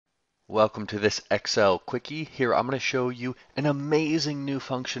Welcome to this Excel Quickie. Here I'm going to show you an amazing new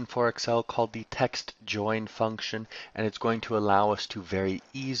function for Excel called the TEXTJOIN function, and it's going to allow us to very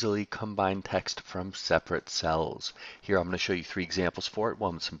easily combine text from separate cells. Here I'm going to show you three examples for it,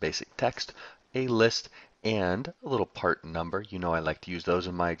 one with some basic text, a list, and a little part number. You know I like to use those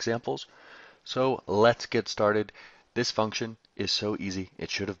in my examples. So let's get started. This function is so easy, it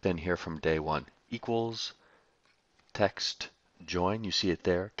should have been here from day one. Equals text join, you see it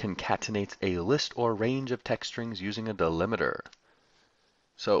there, concatenates a list or range of text strings using a delimiter.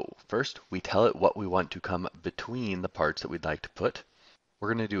 So first we tell it what we want to come between the parts that we'd like to put.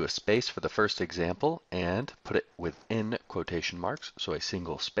 We're going to do a space for the first example and put it within quotation marks, so a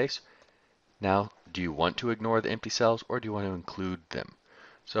single space. Now, do you want to ignore the empty cells or do you want to include them?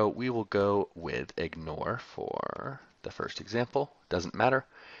 So we will go with ignore for the first example, doesn't matter.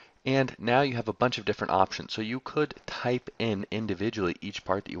 And now you have a bunch of different options. So you could type in individually each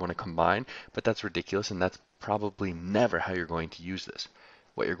part that you want to combine, but that's ridiculous and that's probably never how you're going to use this.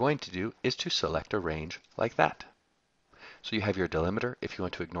 What you're going to do is to select a range like that. So you have your delimiter if you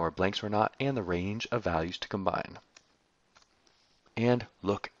want to ignore blanks or not, and the range of values to combine. And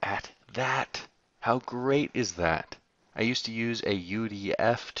look at that! How great is that? I used to use a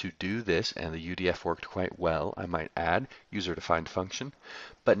UDF to do this, and the UDF worked quite well, I might add, user-defined function.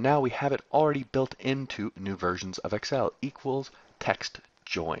 But now we have it already built into new versions of Excel, equals text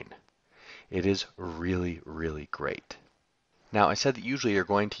join. It is really, really great. Now I said that usually you're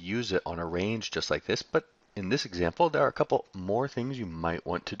going to use it on a range just like this, but in this example there are a couple more things you might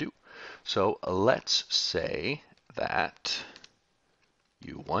want to do. So let's say that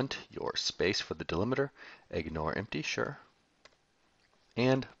you want your space for the delimiter, ignore empty, sure.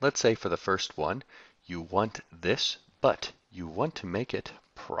 And let's say for the first one, you want this, but you want to make it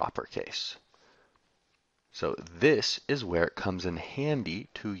proper case. So this is where it comes in handy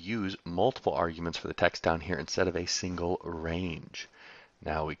to use multiple arguments for the text down here instead of a single range.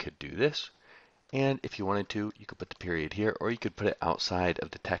 Now we could do this, and if you wanted to, you could put the period here, or you could put it outside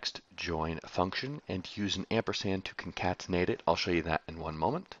of the text join function and use an ampersand to concatenate it. I'll show you that in one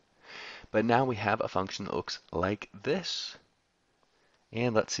moment. But now we have a function that looks like this.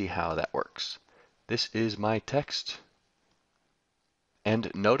 And let's see how that works. This is my text.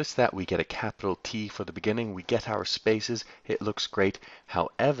 And notice that we get a capital T for the beginning. We get our spaces. It looks great.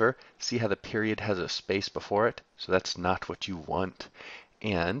 However, see how the period has a space before it? So that's not what you want.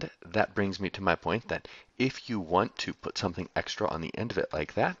 And that brings me to my point that if you want to put something extra on the end of it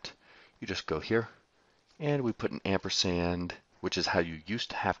like that, you just go here and we put an ampersand, which is how you used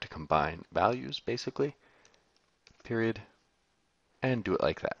to have to combine values basically, period, and do it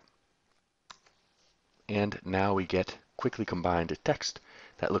like that. And now we get quickly combined text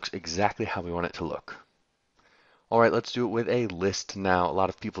that looks exactly how we want it to look. All right, let's do it with a list now. A lot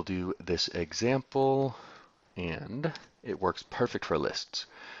of people do this example, and it works perfect for lists.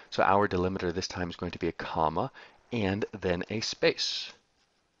 So our delimiter this time is going to be a comma and then a space.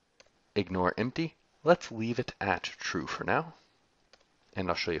 Ignore empty. Let's leave it at true for now. And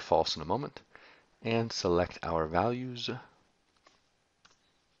I'll show you false in a moment. And select our values.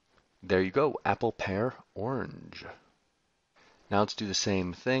 There you go, apple, pear, orange. Now let's do the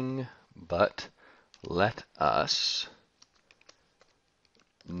same thing, but let us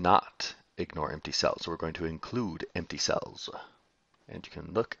not ignore empty cells. So we're going to include empty cells. And you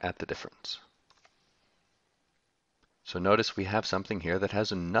can look at the difference. So notice we have something here that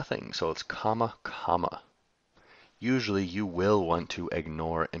has nothing, so it's comma, comma. Usually you will want to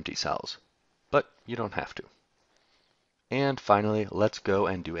ignore empty cells, but you don't have to. And finally, let's go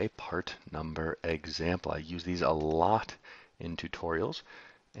and do a part number example. I use these a lot in tutorials,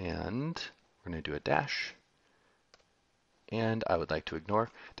 and we're going to do a dash. And I would like to ignore.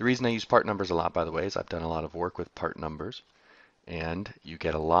 The reason I use part numbers a lot, by the way, is I've done a lot of work with part numbers. And you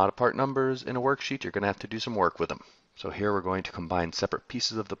get a lot of part numbers in a worksheet, you're going to have to do some work with them. So here we're going to combine separate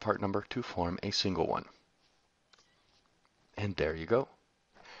pieces of the part number to form a single one. And there you go.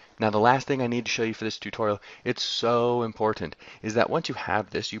 Now the last thing I need to show you for this tutorial, it's so important, is that once you have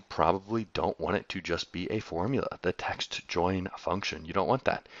this, you probably don't want it to just be a formula, the text join function. You don't want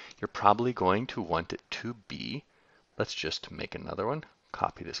that. You're probably going to want it to be, let's just make another one,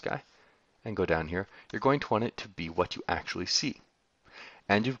 copy this guy, and go down here. You're going to want it to be what you actually see.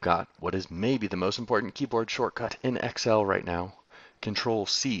 And you've got what is maybe the most important keyboard shortcut in Excel right now, Control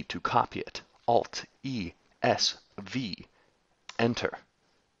C to copy it, Alt E S V, enter.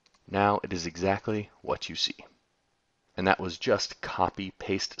 Now it is exactly what you see. And that was just copy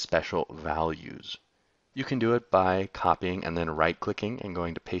paste special values. You can do it by copying and then right-clicking and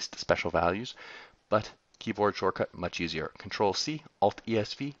going to paste special values, but keyboard shortcut much easier. Control C, Alt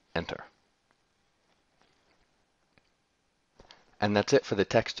ESV, enter. And that's it for the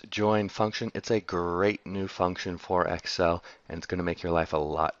text join function. It's a great new function for Excel, and it's going to make your life a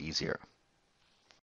lot easier.